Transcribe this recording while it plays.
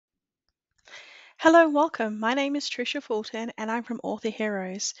Hello and welcome. My name is Trisha Fulton and I'm from Author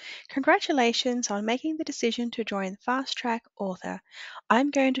Heroes. Congratulations on making the decision to join Fast Track Author.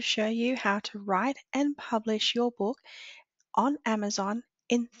 I'm going to show you how to write and publish your book on Amazon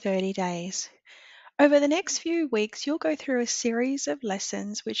in 30 days. Over the next few weeks, you'll go through a series of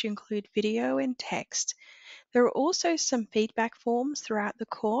lessons which include video and text. There are also some feedback forms throughout the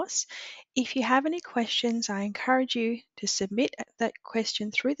course. If you have any questions, I encourage you to submit that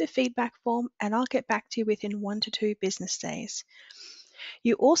question through the feedback form and I'll get back to you within 1 to 2 business days.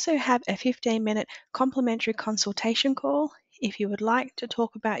 You also have a 15-minute complimentary consultation call. If you would like to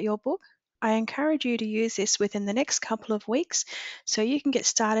talk about your book, I encourage you to use this within the next couple of weeks so you can get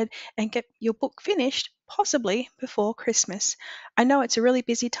started and get your book finished, possibly before Christmas. I know it's a really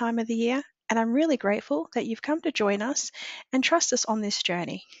busy time of the year, and I'm really grateful that you've come to join us and trust us on this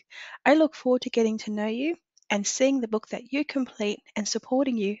journey. I look forward to getting to know you and seeing the book that you complete and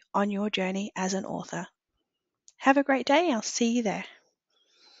supporting you on your journey as an author. Have a great day. I'll see you there.